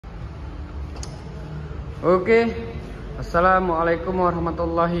Oke, assalamualaikum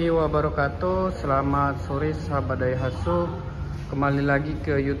warahmatullahi wabarakatuh. Selamat sore sahabat Daihatsu. Kembali lagi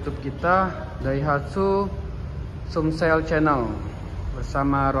ke YouTube kita, Daihatsu Sumsel Channel,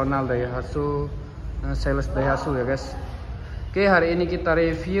 bersama Ronald Daihatsu, sales Daihatsu ya guys. Oke, hari ini kita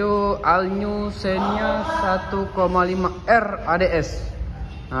review all new Xenia 1,5R ADS.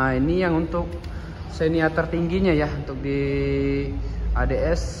 Nah, ini yang untuk Xenia tertingginya ya, untuk di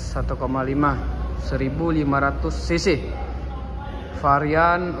ADS 1,5 1500 cc.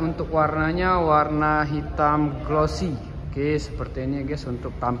 Varian untuk warnanya warna hitam glossy. Oke, seperti ini guys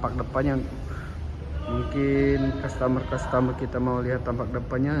untuk tampak depannya. Mungkin customer kita mau lihat tampak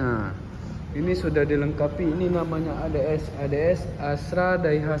depannya. Nah, ini sudah dilengkapi, ini namanya ADS Astra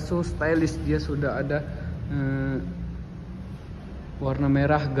Daihatsu Stylish. Dia sudah ada warna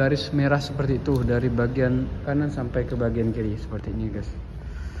merah, garis merah seperti itu dari bagian kanan sampai ke bagian kiri seperti ini guys.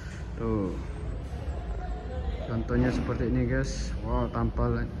 Tuh, contohnya seperti ini guys. Wow,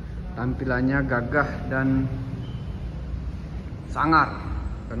 tampilannya gagah dan sangar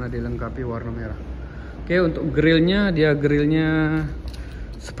karena dilengkapi warna merah. Oke, untuk grillnya, dia grillnya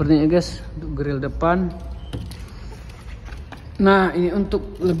seperti ini guys, untuk grill depan. Nah, ini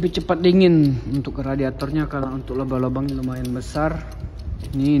untuk lebih cepat dingin untuk radiatornya, karena untuk lubang-lubangnya lumayan besar.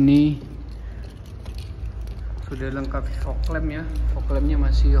 Ini sudah lengkapi fog lamp ya. Fog lampnya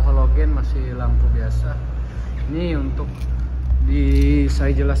masih halogen, masih lampu biasa. Ini untuk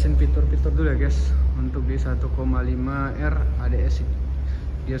saya jelasin fitur-fitur dulu ya guys. Untuk di 1,5R ADS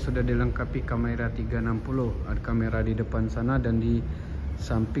dia sudah dilengkapi kamera 360. Ada kamera di depan sana dan di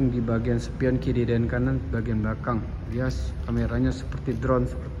samping, di bagian spion kiri dan kanan, bagian belakang. Dia kameranya seperti drone,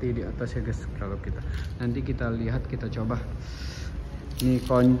 seperti di atas ya guys. Kalau kita nanti kita lihat, kita coba. Ini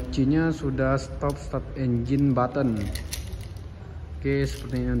kuncinya sudah start engine button. Oke,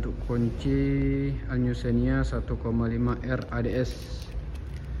 seperti ini untuk kunci all new Xenia 1,5R ADS.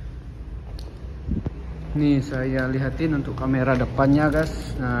 Nih saya lihatin untuk kamera depannya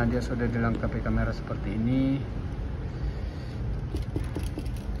guys. Nah, dia sudah dilengkapi kamera seperti ini.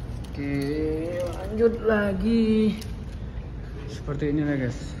 Oke, lanjut lagi. Seperti ini lah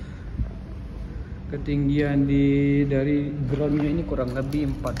guys. Ketinggian dari groundnya ini kurang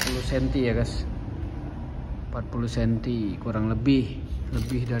lebih 40 cm ya guys. 40 cm kurang lebih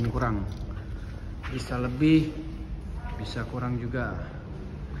dan kurang. Bisa lebih, bisa kurang juga.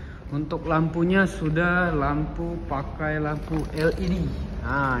 Untuk lampunya sudah pakai lampu LED.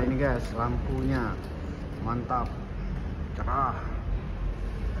 Nah, ini guys lampunya. Mantap. Cerah.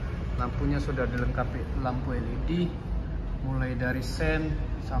 Lampunya sudah dilengkapi lampu LED, mulai dari sen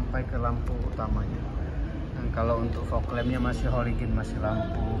sampai ke lampu utamanya. Dan kalau untuk fog lampnya masih halogen, masih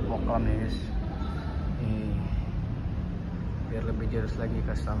lampu fog lamp ya guys. Nih, biar lebih jelas lagi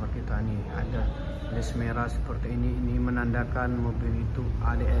customer kita nih, ada list merah seperti ini menandakan mobil itu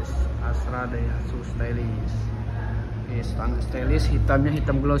ADS Astra Daihatsu Stylish. Stylish, hitamnya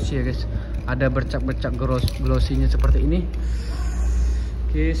hitam glossy ya guys. Ada bercak-bercak glossy-nya seperti ini.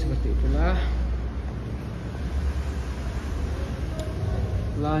 Oke, seperti itulah.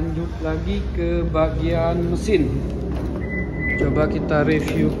 Lanjut lagi ke bagian mesin. Coba kita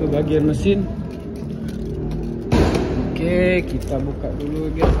review ke bagian mesin. Oke, kita buka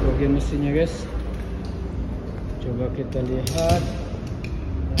dulu guys bagian mesinnya guys. Coba kita lihat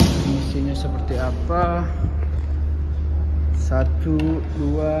mesinnya seperti apa. 1,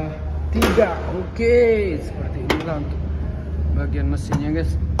 2, 3. Oke, seperti inilah untuk bagian mesinnya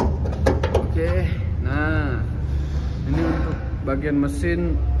guys. Oke, nah ini untuk bagian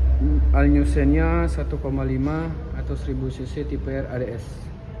mesin all new Xenia 1,5 atau 1000 cc tipe R ADS.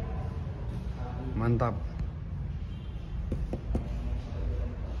 Mantap.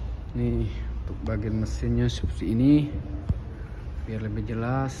 Nih untuk bagian mesinnya seperti ini, biar lebih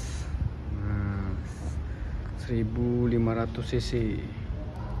jelas. Nah, 1500 cc.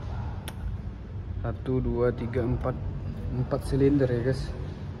 1, 2, 3, 4 silinder ya guys.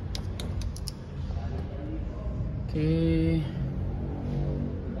 Oke,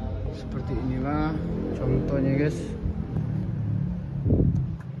 seperti inilah contohnya guys.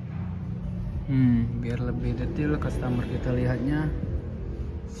 Biar lebih detail customer kita lihatnya,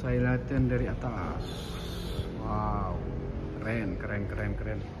 saya lihatin dari atas. Wow, keren.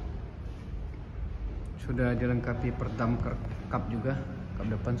 Sudah dilengkapi peredam kap juga.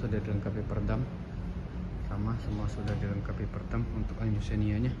 Kap depan sudah dilengkapi peredam. Semua sudah dilengkapi peredam untuk all new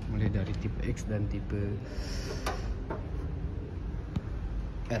Xenia-nya, mulai dari tipe X dan tipe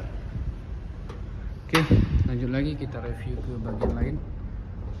R. Oke, lanjut lagi kita review ke bagian lain,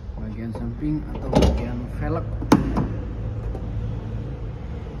 bagian samping atau bagian velg.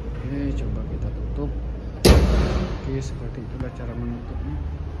 Oke, coba kita tutup. Oke, seperti itulah cara menutupnya.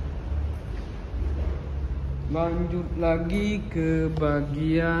 Lanjut lagi ke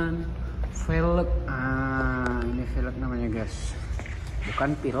bagian velg. Ini velg namanya guys,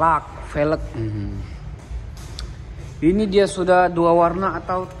 bukan pilak, velg. Ini dia sudah dua warna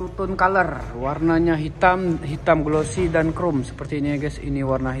atau two tone color. Warnanya hitam glossy dan chrome seperti ini ya guys. Ini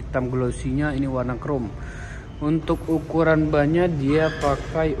warna hitam glossy-nya, ini warna chrome. Untuk ukuran bannya dia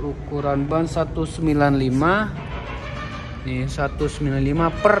pakai ukuran ban 195. Nih 195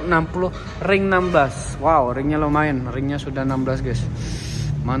 per 60 ring 16. Wow, ringnya lumayan. Ringnya sudah 16 guys.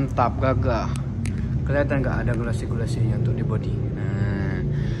 Mantap, gagah. Kelihatan nggak ada gulasi-gulasinya untuk di body.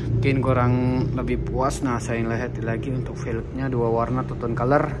 Mungkin kurang lebih puas. Nah, saya lihat lagi untuk velgnya dua warna two tone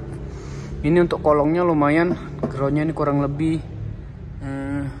color. Ini untuk kolongnya lumayan. Groundnya ini kurang lebih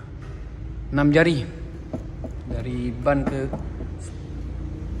 6 jari dari ban ke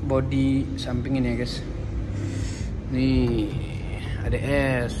body samping ini ya guys. Nih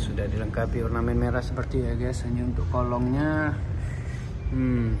ADS sudah dilengkapi ornamen merah seperti ya guys. Hanya untuk kolongnya.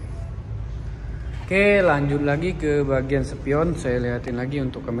 Oke, lanjut lagi ke bagian spion. Saya lihatin lagi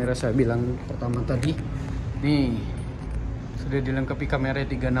untuk kamera saya bilang pertama tadi. Nih, sudah dilengkapi kamera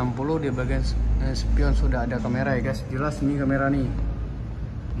 360. Di bagian spion sudah ada kamera ya guys. Jelas ini kamera nih.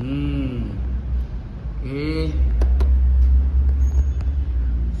 Oke.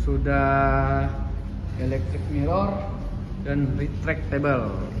 Sudah electric mirror dan retractable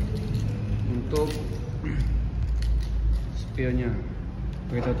untuk spionnya.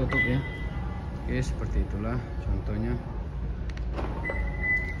 Kita tutup ya. Oke, seperti itulah contohnya.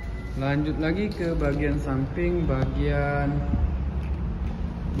 Lanjut lagi ke bagian samping, bagian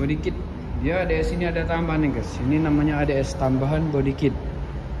body kit. Dia ADS ini ada tambahan nih guys. Ini namanya ADS tambahan body kit.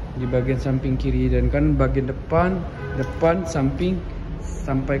 Di bagian samping kiri dan kan bagian depan, samping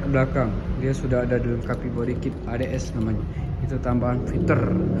sampai ke belakang. Dia sudah ada dilengkapi body kit ADS namanya. Itu tambahan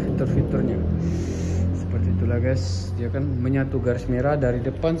fiturnya. Seperti itulah guys. Dia kan menyatu garis merah dari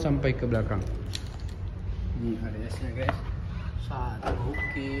depan sampai ke belakang. Ini ADS-nya guys.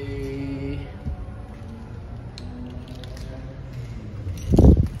 Oke.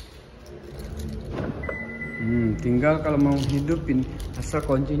 Tinggal kalau mau hidupin, asal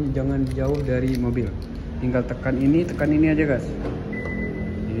kuncinya jangan jauh dari mobil. Tinggal tekan ini aja guys.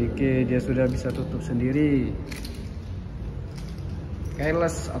 Oke, dia sudah bisa tutup sendiri.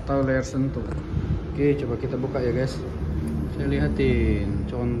 Keyless atau layar sentuh. Oke, coba kita buka ya guys. Saya lihatin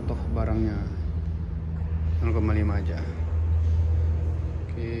contoh barangnya. 0,5 aja.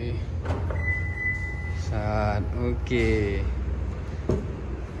 Oke. Oke.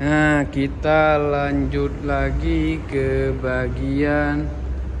 Nah, kita lanjut lagi ke bagian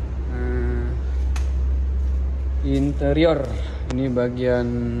interior. Ini bagian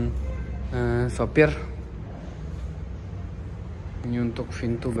sopir. Ini untuk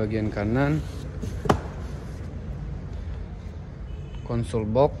pintu bagian kanan. Konsol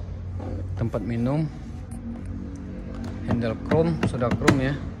box, tempat minum. Handle chrome, sudah chrome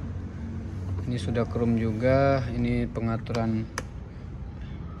ya. Ini sudah chrome juga. Ini pengaturan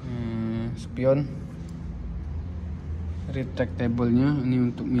spion. Retractable-nya ini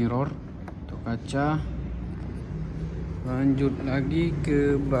untuk mirror, untuk kaca. Lanjut lagi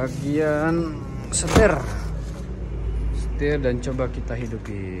ke bagian setir dan coba kita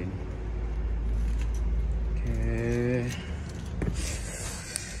hidupin.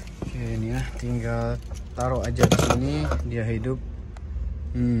 Oke, ini ya, tinggal taruh aja di sini, dia hidup.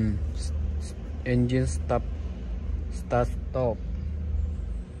 Engine stop.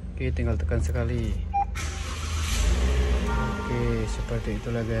 Oke, tinggal tekan sekali. Oke, seperti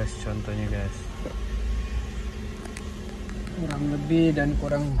itulah guys contohnya guys. Kurang lebih dan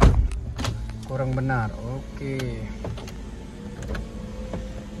kurang benar. Oke,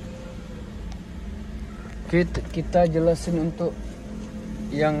 kita jelasin untuk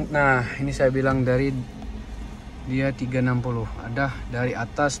yang, nah ini saya bilang dari dia 360. Ada dari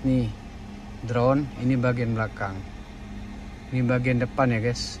atas nih drone, ini bagian belakang, ini bagian depan ya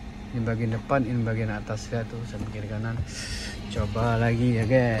guys. Ini bagian depan, ini bagian atas. Lihat tuh samping kiri kanan. Coba lagi ya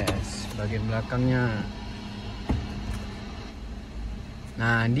guys, bagian belakangnya.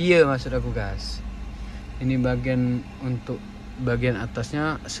 Nah, dia maksud aku guys. Ini bagian untuk bagian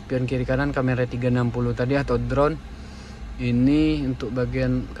atasnya, spion kiri kanan kamera 360 tadi atau drone. Ini untuk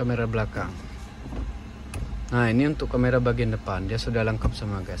bagian kamera belakang. Nah, ini untuk kamera bagian depan. Dia sudah lengkap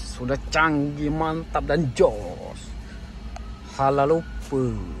semua guys. Sudah canggih, mantap dan jos. Halal lupa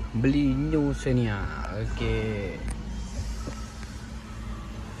beli new Xenia. Oke,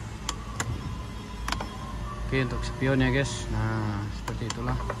 untuk spion ya guys. Nah, seperti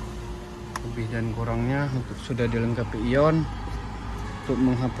itulah. lebih dan kurangnya. Untuk sudah dilengkapi ion untuk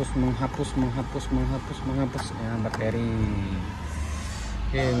menghapus ya, bakteri.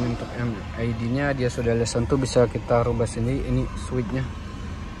 Oke, untuk ID nya dia sudah lesen tuh, bisa kita rubah sendiri. Ini switchnya.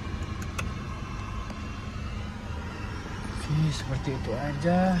 Oke, seperti itu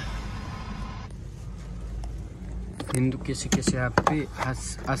aja. Untuk kisi-kisi HP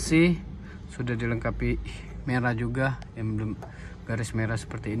AC sudah dilengkapi merah juga, emblem garis merah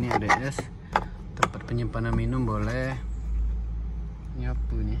seperti ini, ADS. Tempat penyimpanan minum boleh. Ini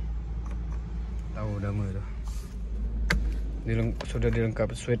apa nih? Tahu udah mulai tuh. Sudah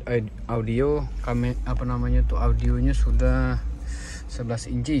dilengkapi suite audio, apa namanya tuh, audionya sudah 11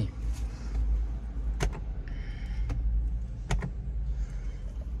 inci.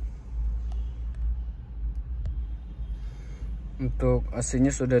 Untuk AC-nya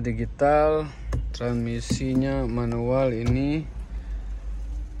sudah digital, transmisinya manual ini.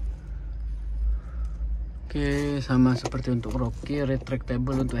 Oke, sama seperti untuk Rocky,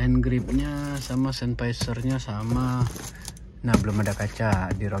 retractable untuk hand gripnya, sama sandvisor-nya sama. Nah, belum ada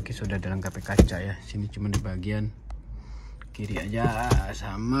kaca. Di Rocky sudah dilengkapi kaca ya. Sini cuma di bagian kiri aja.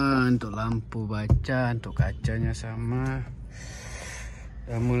 Sama untuk lampu baca, untuk kacanya sama.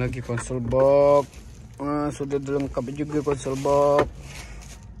 Kamu lagi konsol box. Nah, sudah dilengkapi juga konsol box.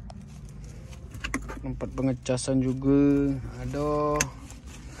 Tempat pengecasan juga ada.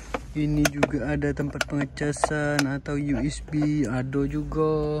 Ini juga ada tempat pengecasan atau USB, ada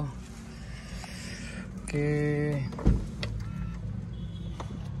juga. Oke.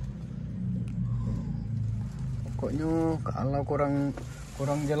 Pokoknya kalau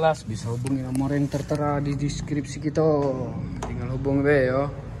kurang jelas bisa hubungi nomor yang tertera di deskripsi kita. Tinggal hubungi be ya.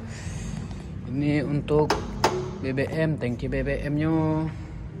 Ini untuk BBM, tangki BBM-nya.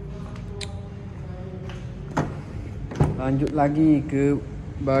 Lanjut lagi ke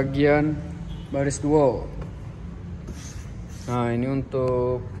bagian baris 2. Nah, ini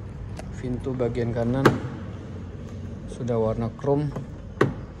untuk pintu bagian kanan sudah warna chrome.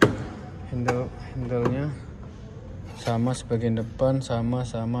 Handle-nya sama sebagian depan, sama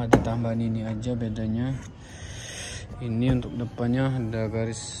ditambahin ini aja bedanya. Ini untuk depannya ada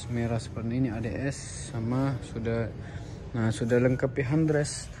garis merah seperti ini, ADS, sama sudah. Nah, sudah lengkapi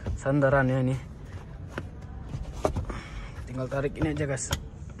handrest sandarannya ini. Tinggal tarik ini aja guys.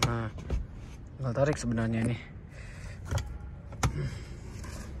 Nah, tinggal tarik sebenarnya ini.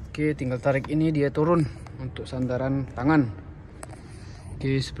 Oke, tinggal tarik ini dia turun untuk sandaran tangan.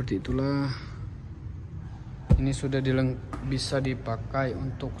 Oke, seperti itulah. Ini sudah bisa dipakai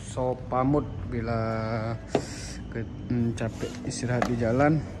untuk sopamut bila capek istirahat di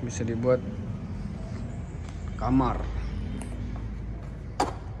jalan, bisa dibuat kamar.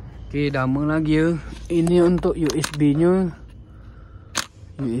 Oke, damai lagi ya. Ini untuk USB-nya.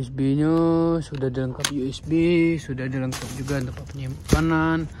 USB-nya sudah dilengkapi USB, sudah dilengkapi juga tempat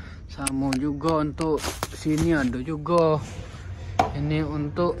penyimpanan, sama juga untuk sini ada juga. Ini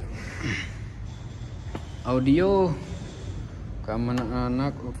untuk audio kamu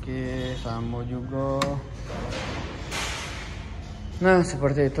anak-anak. Oke, sama juga. Nah,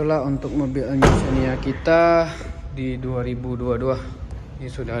 seperti itulah untuk mobil Xenia kita di 2022. Ini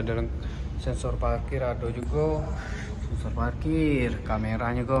sudah ada sensor parkir, ada juga sensor parkir,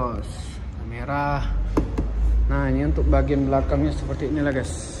 kameranya guys, kamera. Nah, ini untuk bagian belakangnya seperti inilah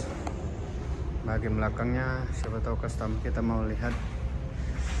guys. Bagian belakangnya, siapa tahu customer kita mau lihat.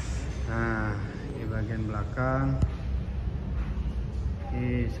 Nah, di bagian belakang.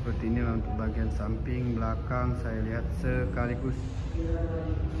 Seperti inilah untuk bagian samping, belakang. Saya lihat sekaligus.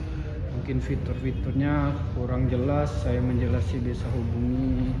 Mungkin fitur-fiturnya kurang jelas, saya menjelaskan, bisa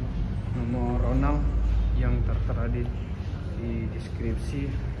hubungi nomor Ronald yang tertera di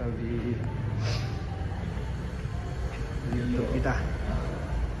deskripsi atau di YouTube kita.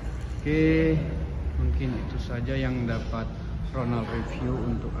 Oke, mungkin itu saja yang dapat Ronald review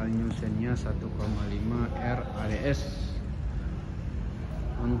untuk Xenia 1,5 R ADS.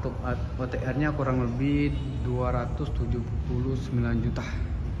 Untuk OTR-nya kurang lebih 279 juta.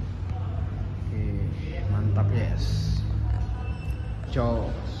 Oke, mantap yes.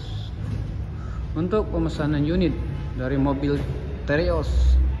 Jos. Untuk pemesanan unit dari mobil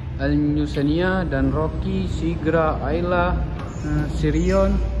Terios, Xenia dan Rocky, Sigra, Ayla,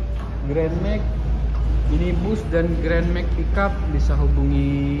 Sirion, Grand Max, minibus dan Grand Max pickup, bisa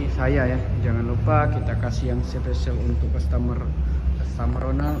hubungi saya ya. Jangan lupa kita kasih yang spesial untuk customer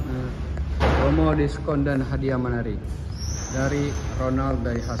Ronald, promo diskon dan hadiah menarik dari Ronald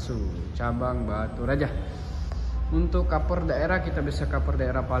dari Hasu cabang Batu Raja. Untuk cover daerah kita bisa cover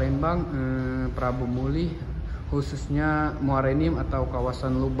daerah Palembang, Prabu Muli, khususnya muara ini atau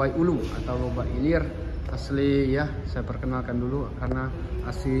kawasan Lubai Ulu atau Lubai Ilir. Asli ya, saya perkenalkan dulu karena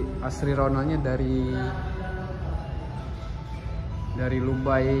asli ronalnya dari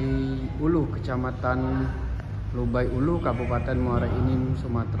Lubai Ulu, kecamatan Lubai Ulu, Kabupaten Muara Enim,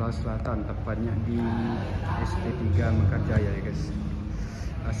 Sumatera Selatan, tepatnya di ST3 Mekarjaya ya guys.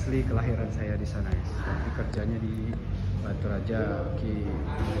 Asli kelahiran saya di sana guys, tapi kerjanya di Batu Raja. Oke,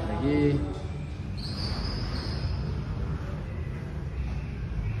 lanjut lagi.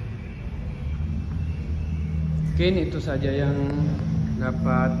 Mungkin itu saja yang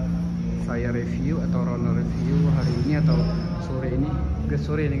dapat saya review atau runner review hari ini atau sore ini. Guys,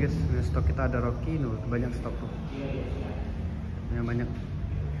 sore ini guys, stok kita ada Rocky, banyak stok tuh. Banyak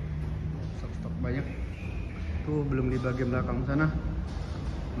stok banyak. Tuh belum di bagian belakang sana.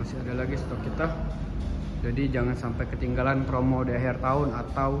 Masih ada lagi stok kita. Jadi jangan sampai ketinggalan promo di akhir tahun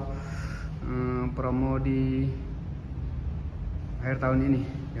atau promo di akhir tahun ini.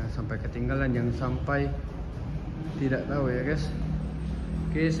 Jangan sampai ketinggalan, jangan sampai tidak tahu ya guys.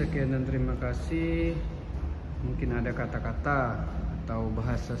 Oke, sekian dan terima kasih. Mungkin ada kata-kata atau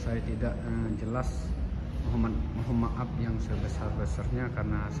bahasa saya tidak jelas. Mohon maaf yang sebesar-besarnya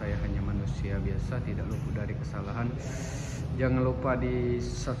karena saya hanya manusia biasa, tidak luput dari kesalahan. Jangan lupa di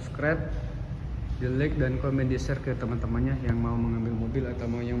subscribe, di like dan komen, di share ke teman-temannya yang mau mengambil mobil atau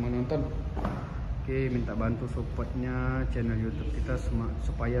mau yang menonton. Oke, minta bantu supportnya channel YouTube kita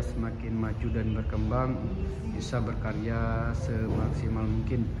supaya semakin maju dan berkembang, bisa berkarya semaksimal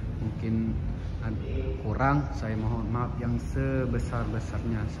mungkin. Mungkin kurang, saya mohon maaf yang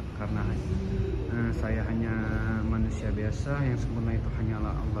sebesar-besarnya karena saya hanya manusia biasa, yang sempurna itu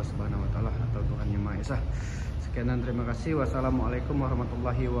hanyalah Allah Subhanahu wa taala atau Tuhan Yang Maha Esa. Sekian dan terima kasih. Wassalamualaikum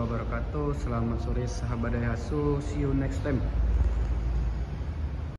warahmatullahi wabarakatuh. Selamat sore sahabat Daihatsu. See you next time.